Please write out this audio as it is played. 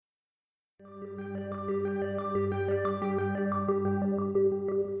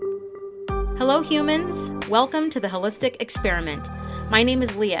Hello humans, welcome to the Holistic Experiment. My name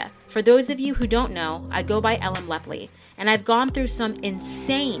is Leah. For those of you who don't know, I go by Ellen Lepley, and I've gone through some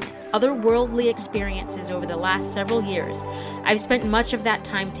insane, otherworldly experiences over the last several years. I've spent much of that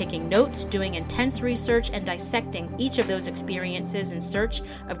time taking notes, doing intense research, and dissecting each of those experiences in search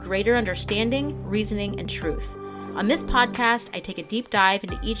of greater understanding, reasoning, and truth. On this podcast, I take a deep dive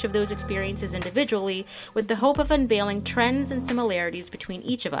into each of those experiences individually with the hope of unveiling trends and similarities between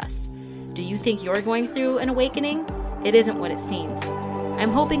each of us. Do you think you're going through an awakening? It isn't what it seems.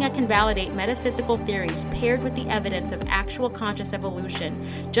 I'm hoping I can validate metaphysical theories paired with the evidence of actual conscious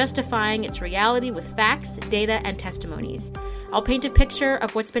evolution, justifying its reality with facts, data, and testimonies. I'll paint a picture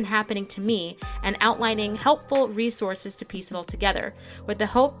of what's been happening to me and outlining helpful resources to piece it all together, with the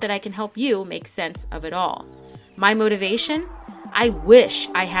hope that I can help you make sense of it all. My motivation? I wish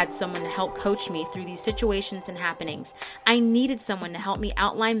I had someone to help coach me through these situations and happenings. I needed someone to help me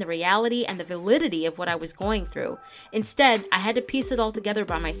outline the reality and the validity of what I was going through. Instead, I had to piece it all together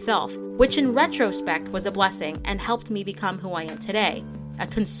by myself, which in retrospect was a blessing and helped me become who I am today. A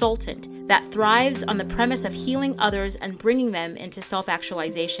consultant that thrives on the premise of healing others and bringing them into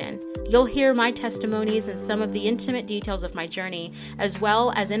self-actualization. You'll hear my testimonies and some of the intimate details of my journey, as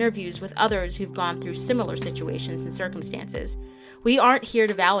well as interviews with others who've gone through similar situations and circumstances. We aren't here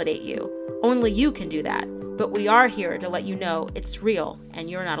to validate you. Only you can do that. But we are here to let you know it's real and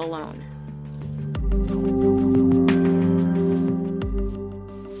you're not alone.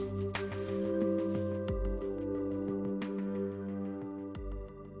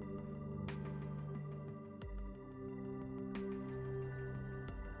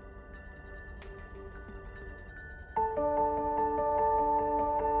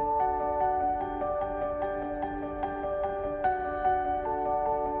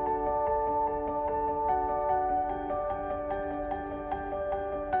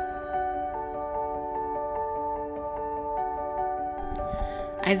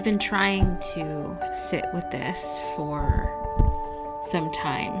 I've been trying to sit with this for some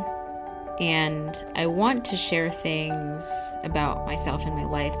time, and I want to share things about myself and my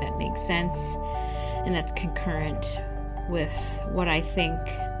life that make sense and that's concurrent with what I think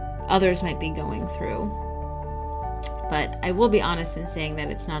others might be going through. But I will be honest in saying that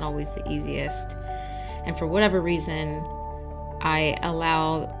it's not always the easiest, and for whatever reason, I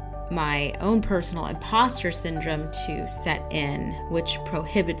allow my own personal imposter syndrome to set in, which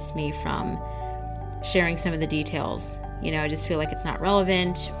prohibits me from sharing some of the details. I just feel like it's not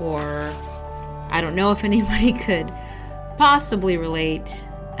relevant, or I don't know if anybody could possibly relate.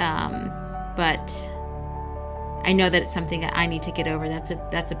 But I know that it's something that I need to get over. That's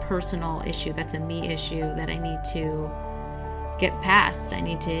a personal issue. That's a me issue that I need to get past. I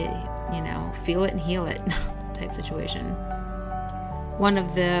need to, feel it and heal it type situation. One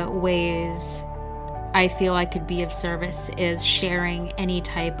of the ways I feel I could be of service is sharing any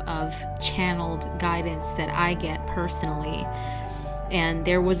type of channeled guidance that I get personally. And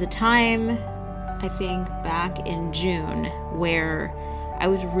there was a time, I think back in June, where I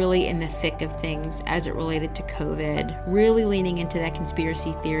was really in the thick of things as it related to COVID, really leaning into that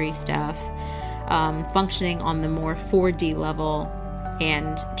conspiracy theory stuff, functioning on the more 4D level,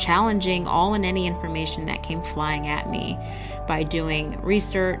 and challenging all and any information that came flying at me by doing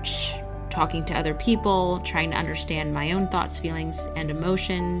research, talking to other people, trying to understand my own thoughts, feelings, and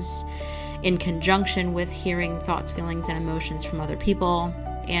emotions in conjunction with hearing thoughts, feelings, and emotions from other people.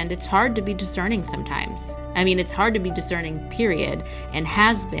 And it's hard to be discerning sometimes. It's hard to be discerning, period, and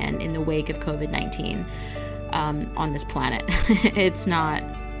has been in the wake of COVID-19 on this planet. It has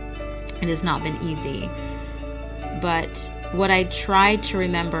not been easy. But what I try to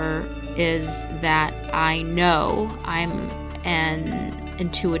remember is that I know I'm an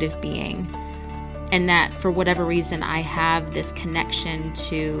intuitive being, and that for whatever reason I have this connection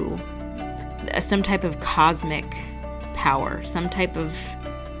to some type of cosmic power, some type of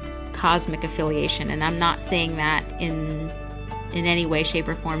cosmic affiliation. And I'm not saying that in any way, shape,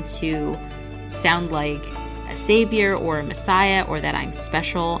 or form to sound like a savior or a messiah, or that I'm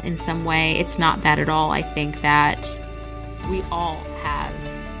special in some way. It's not that at all. I think that we all have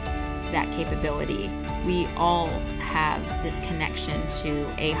that capability. We all have this connection to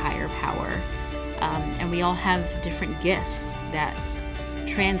a higher power. And we all have different gifts that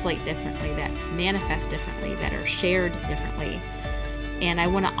translate differently, that manifest differently, that are shared differently. And I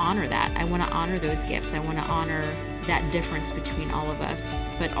want to honor that. I want to honor those gifts. I want to honor that difference between all of us,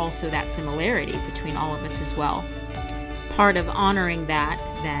 but also that similarity between all of us as well. Part of honoring that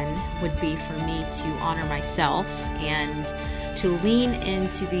then would be for me to honor myself and to lean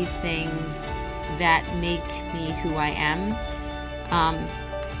into these things that make me who I am,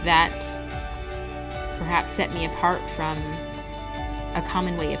 that perhaps set me apart from a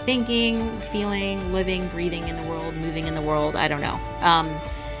common way of thinking, feeling, living, breathing in the world, moving in the world. I don't know.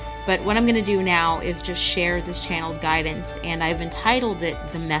 But what I'm going to do now is just share this channeled guidance, and I've entitled it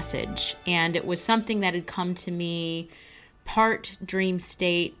The Message. And it was something that had come to me part dream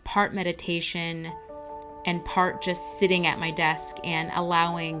state, part meditation, and part just sitting at my desk and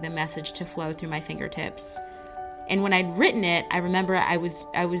allowing the message to flow through my fingertips. And when I'd written it, I remember I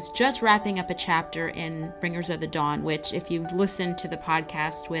was just wrapping up a chapter in Bringers of the Dawn, which if you've listened to the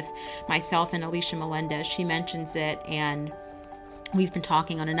podcast with myself and Alicia Melendez, she mentions it, and we've been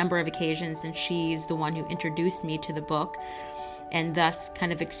talking on a number of occasions, and she's the one who introduced me to the book and thus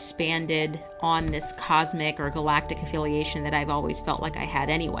kind of expanded on this cosmic or galactic affiliation that I've always felt like I had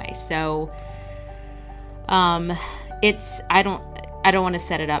anyway. So I don't want to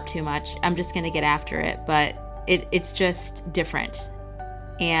set it up too much. I'm just going to get after it, but it's just different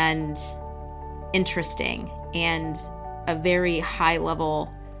and interesting and a very high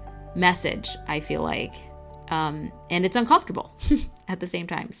level message, I feel like. And it's uncomfortable at the same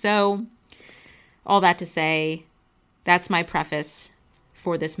time. So all that to say, that's my preface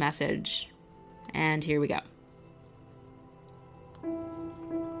for this message. And here we go.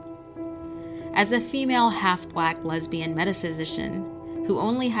 As a female half-black lesbian metaphysician who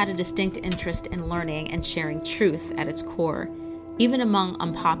only had a distinct interest in learning and sharing truth at its core, even among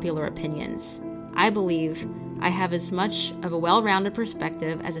unpopular opinions, I believe I have as much of a well-rounded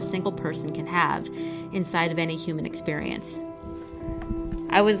perspective as a single person can have inside of any human experience.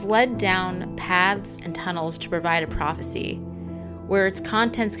 I was led down paths and tunnels to provide a prophecy, where its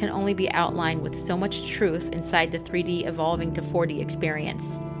contents can only be outlined with so much truth inside the 3D evolving to 4D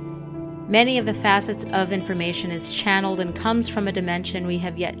experience. Many of the facets of information is channeled and comes from a dimension we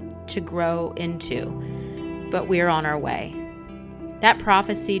have yet to grow into, but we are on our way. That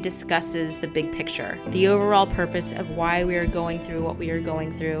prophecy discusses the big picture, the overall purpose of why we are going through what we are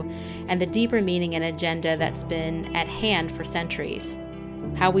going through, and the deeper meaning and agenda that's been at hand for centuries.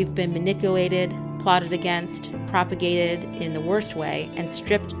 How we've been manipulated, plotted against, propagated in the worst way, and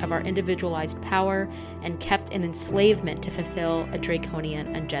stripped of our individualized power and kept in enslavement to fulfill a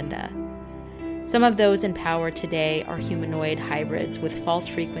draconian agenda. Some of those in power today are humanoid hybrids with false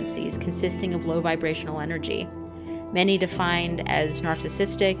frequencies consisting of low vibrational energy. Many defined as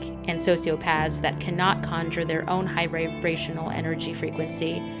narcissistic and sociopaths that cannot conjure their own high vibrational energy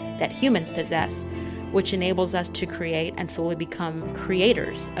frequency that humans possess, which enables us to create and fully become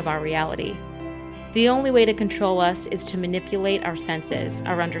creators of our reality. The only way to control us is to manipulate our senses,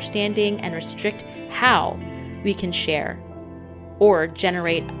 our understanding, and restrict how we can share or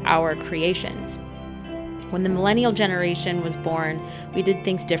generate our creations. When the millennial generation was born, we did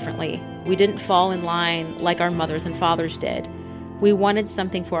things differently. We didn't fall in line like our mothers and fathers did. We wanted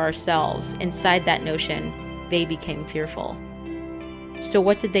something for ourselves. Inside that notion, they became fearful. So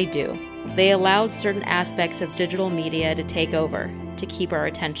what did they do? They allowed certain aspects of digital media to take over, to keep our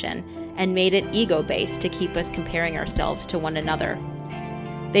attention, and made it ego-based to keep us comparing ourselves to one another.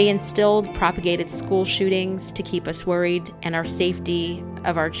 They instilled propagated school shootings to keep us worried and our safety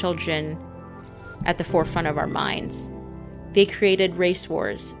of our children at the forefront of our minds. They created race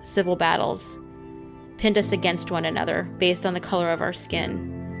wars, civil battles, pinned us against one another based on the color of our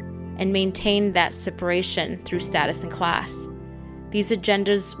skin, and maintained that separation through status and class. These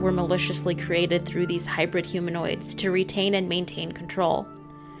agendas were maliciously created through these hybrid humanoids to retain and maintain control.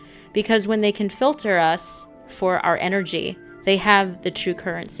 Because when they can filter us for our energy, they have the true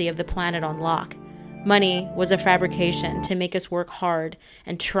currency of the planet on lock. Money was a fabrication to make us work hard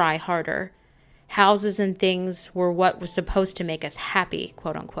and try harder. Houses and things were what was supposed to make us happy,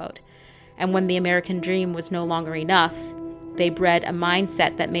 quote unquote. And when the American dream was no longer enough, they bred a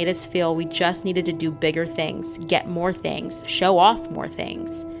mindset that made us feel we just needed to do bigger things, get more things, show off more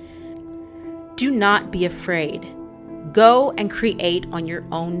things. Do not be afraid. Go and create on your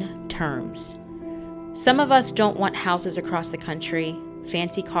own terms. Some of us don't want houses across the country,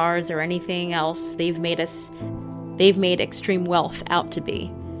 fancy cars, or anything else they've made extreme wealth out to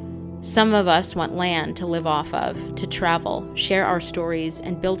be. Some of us want land to live off of, to travel, share our stories,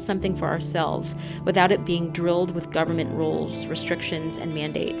 and build something for ourselves without it being drilled with government rules, restrictions, and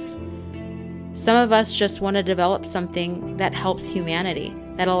mandates. Some of us just want to develop something that helps humanity,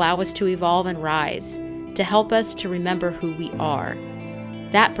 that allow us to evolve and rise, to help us to remember who we are.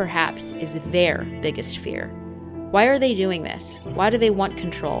 That perhaps is their biggest fear. Why are they doing this? Why do they want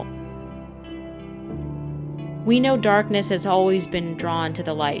control? We know darkness has always been drawn to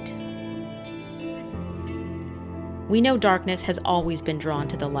the light.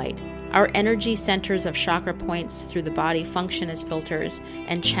 Our energy centers of chakra points through the body function as filters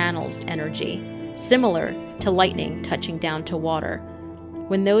and channels energy. similar to lightning touching down to water.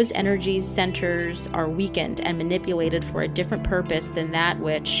 When those energies centers are weakened and manipulated for a different purpose than that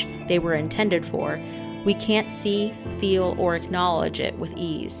which they were intended for, we can't see, feel, or acknowledge it with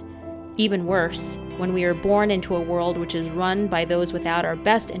ease. Even worse, when we are born into a world which is run by those without our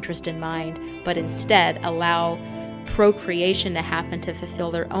best interest in mind, but instead allow procreation to happen to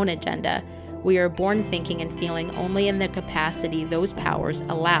fulfill their own agenda, we are born thinking and feeling only in the capacity those powers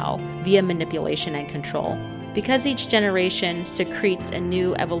allow via manipulation and control. Because each generation secretes a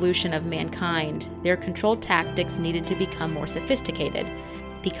new evolution of mankind, their control tactics needed to become more sophisticated.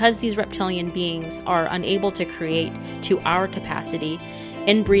 Because these reptilian beings are unable to create to our capacity,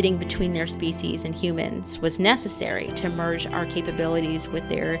 inbreeding between their species and humans was necessary to merge our capabilities with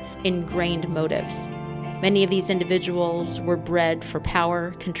their ingrained motives. Many of these individuals were bred for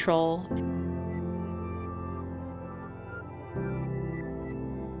power, control,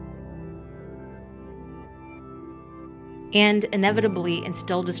 and inevitably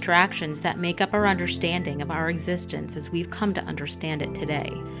instill distractions that make up our understanding of our existence as we've come to understand it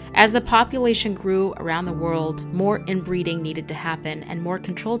today. As the population grew around the world, more inbreeding needed to happen and more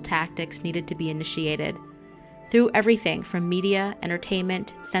control tactics needed to be initiated. Through everything from media,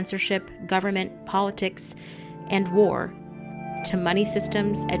 entertainment, censorship, government, politics, and war, to money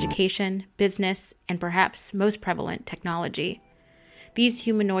systems, education, business, and perhaps most prevalent, technology. These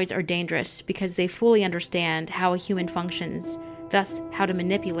humanoids are dangerous because they fully understand how a human functions, thus how to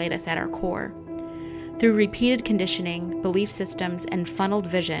manipulate us at our core. Through repeated conditioning, belief systems, and funneled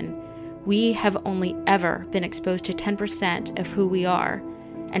vision, we have only ever been exposed to 10% of who we are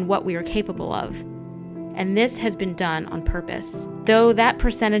and what we are capable of. And this has been done on purpose. Though that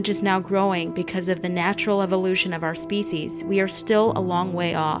percentage is now growing because of the natural evolution of our species, we are still a long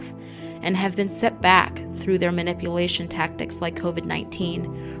way off and have been set back through their manipulation tactics like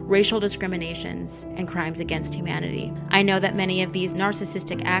COVID-19, racial discriminations, and crimes against humanity. I know that many of these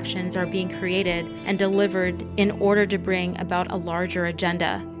narcissistic actions are being created and delivered in order to bring about a larger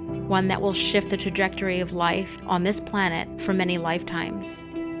agenda, one that will shift the trajectory of life on this planet for many lifetimes,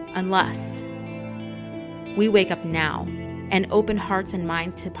 unless we wake up now and open hearts and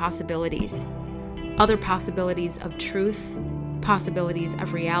minds to possibilities, other possibilities of truth, possibilities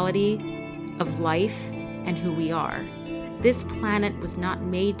of reality, of life, and who we are. This planet was not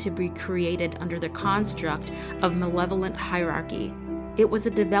made to be created under the construct of malevolent hierarchy. It was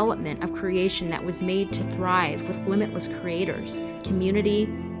a development of creation that was made to thrive with limitless creators, community,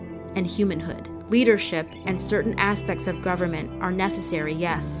 and humanhood. Leadership and certain aspects of government are necessary,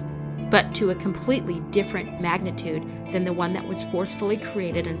 yes, but to a completely different magnitude than the one that was forcefully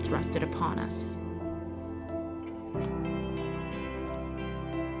created and thrusted upon us.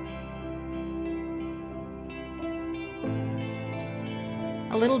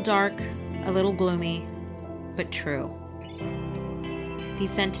 A little dark, a little gloomy, but true. These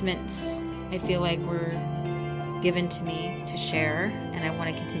sentiments, I feel like, were given to me to share, and I want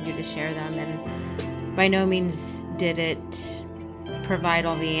to continue to share them. And by no means did it provide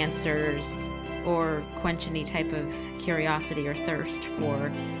all the answers or quench any type of curiosity or thirst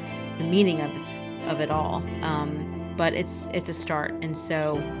for the meaning of it all. But it's a start, and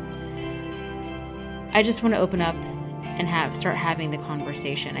so I just want to open up and start having the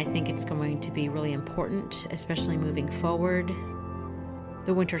conversation. I think it's going to be really important, especially moving forward.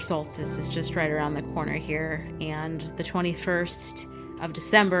 The winter solstice is just right around the corner here, and the 21st of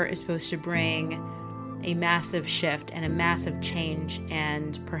December is supposed to bring a massive shift and a massive change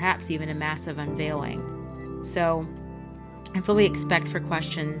and perhaps even a massive unveiling. So I fully expect for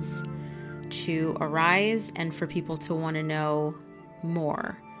questions to arise and for people to want to know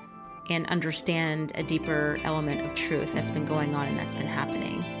more and understand a deeper element of truth that's been going on and that's been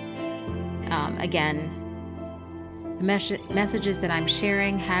happening. Again, the messages that I'm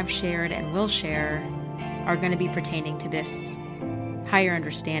sharing, have shared, and will share are going to be pertaining to this higher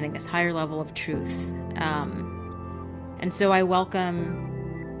understanding, this higher level of truth. And so I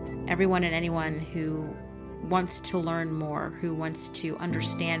welcome everyone and anyone who wants to learn more, who wants to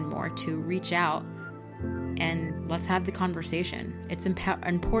understand more, to reach out and let's have the conversation. It's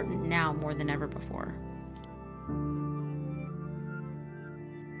important now more than ever before.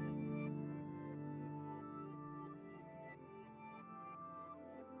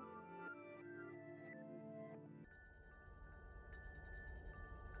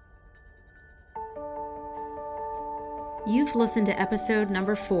 You've listened to episode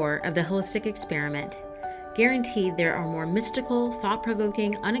number 4 of the Holistic Experiment. Guaranteed there are more mystical,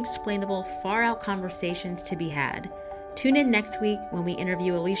 thought-provoking, unexplainable, far-out conversations to be had. Tune in next week when we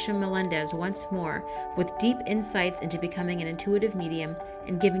interview Alicia Melendez once more with deep insights into becoming an intuitive medium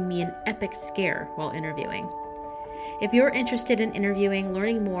and giving me an epic scare while interviewing. If you're interested in interviewing,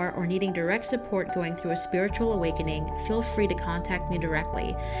 learning more, or needing direct support going through a spiritual awakening, feel free to contact me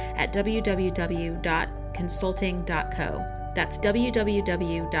directly at www.consulting.co. That's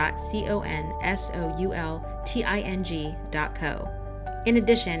www.consulting.co. In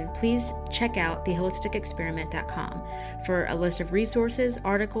addition, please check out theholisticexperiment.com for a list of resources,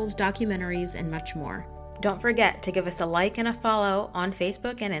 articles, documentaries, and much more. Don't forget to give us a like and a follow on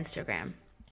Facebook and Instagram.